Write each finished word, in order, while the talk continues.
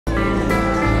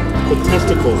With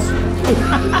testicles.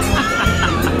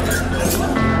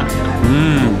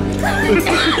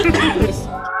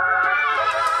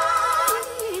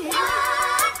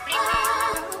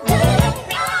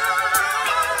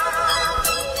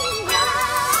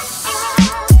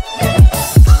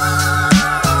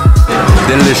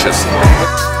 Delicious.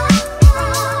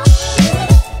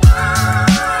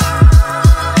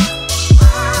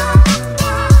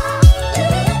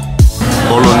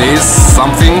 Bolognese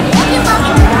something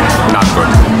not good.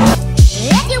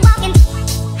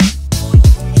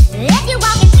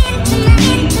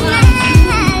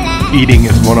 Eating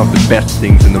is one of the best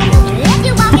things in the world.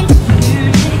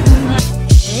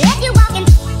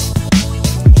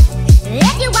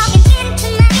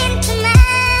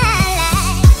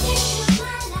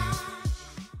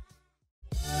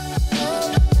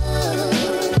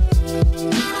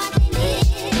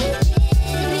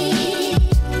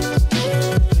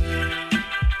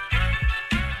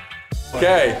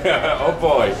 Okay, oh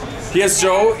boy. Here's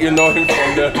Joe, you know him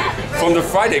from the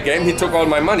Friday game. He took all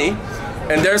my money.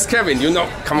 And there's Kevin, you know,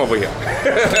 come over here.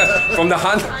 from the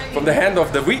hand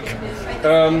of the week.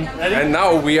 And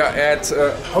now we are at,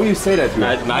 how you say that?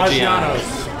 Maggiano.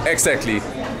 Exactly,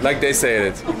 like they say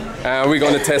it. We're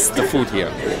gonna test the food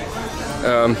here.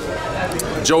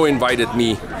 Joe invited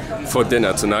me for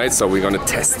dinner tonight, so we're gonna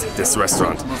test this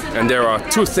restaurant. And there are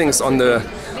two things on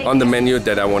the menu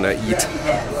that I wanna eat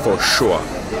for sure.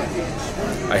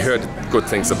 I heard good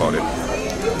things about it.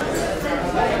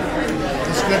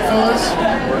 It's good, fellas?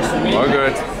 All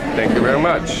good. Thank you very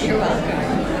much.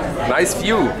 Nice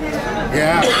view.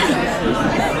 Yeah.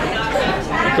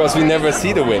 Because we never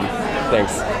see the wind.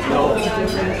 Thanks.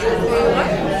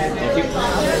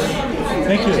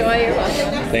 Thank you. Enjoy your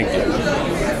welcome. Thank you.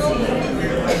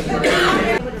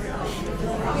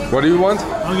 What do you want?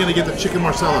 I'm gonna get the chicken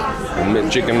marsala.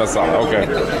 Chicken masala, okay.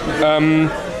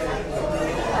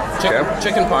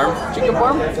 Chicken parm. Chicken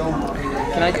parm?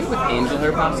 Can I do it with angel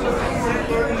hair pasta?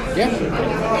 Yeah.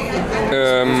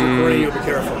 You'll be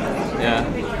careful. Yeah.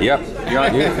 Yep.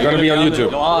 You're gonna be on YouTube.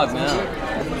 Vlog now.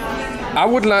 I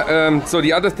would like. So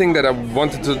the other thing that I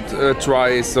wanted to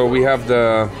try. So we have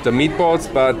the meatballs,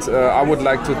 but I would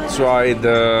like to try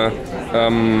the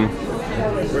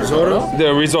Risotto?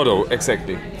 the risotto.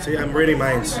 Exactly. See, I'm reading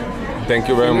mines. Thank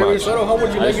you very much. Risotto, how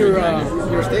would you make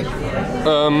your steak?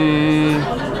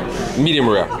 Medium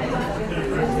rare.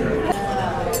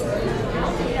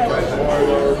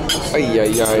 Ay, ay,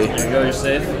 ay. There you go, you're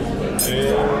safe.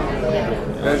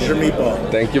 That's your meatball.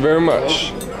 Thank you very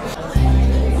much.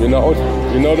 You know how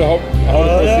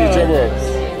the procedure works.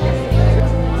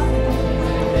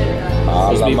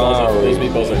 Those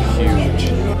meatballs are huge.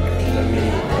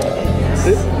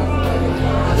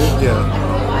 Yeah.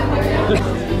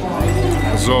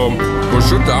 So,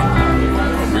 prosciutto,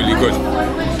 really good.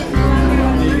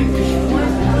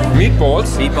 Meatballs.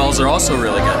 Meatballs are also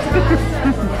really good.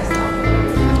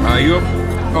 Are you?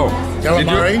 Oh,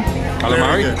 Calamari?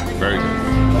 Calamari? Very good. Very good.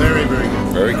 Very, very good.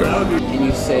 Very good. Can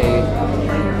you say...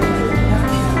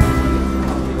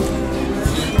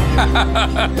 I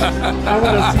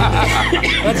want to see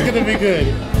this. That's gonna be good.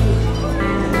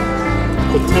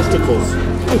 With testicles.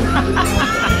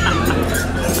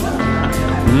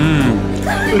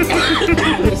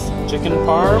 Chicken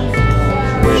parm.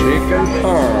 Chicken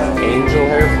parm. Angel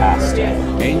hair pasta.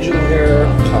 Angel hair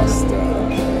pasta.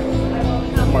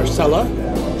 Marsala.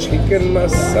 Chicken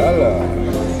masala.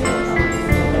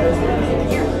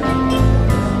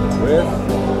 With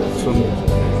some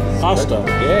Pasta.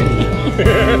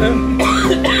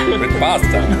 with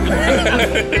pasta.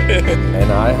 And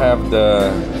I have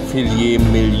the filet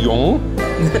mignon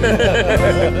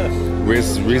with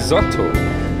risotto.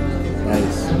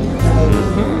 Nice.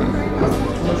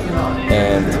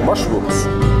 And mushrooms.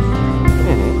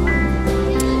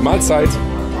 Mahlzeit.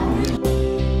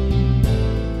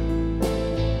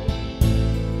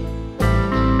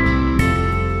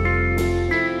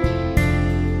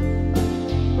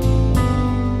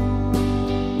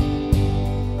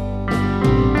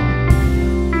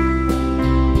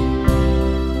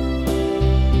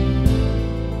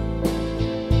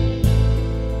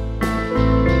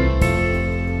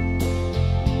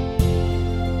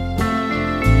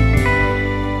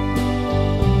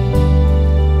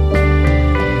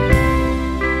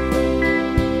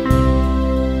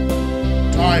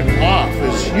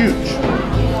 Huge.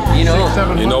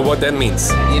 You know what that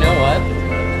means. You know what?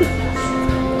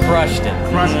 Crushed it.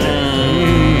 Crushed it.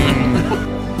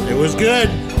 It was good.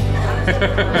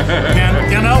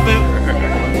 Can't help it.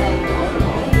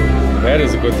 That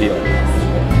is a good deal.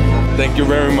 Thank you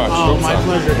very much. Oh, my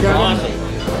pleasure, Kevin. Awesome.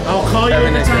 I'll call you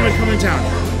every time I come in town.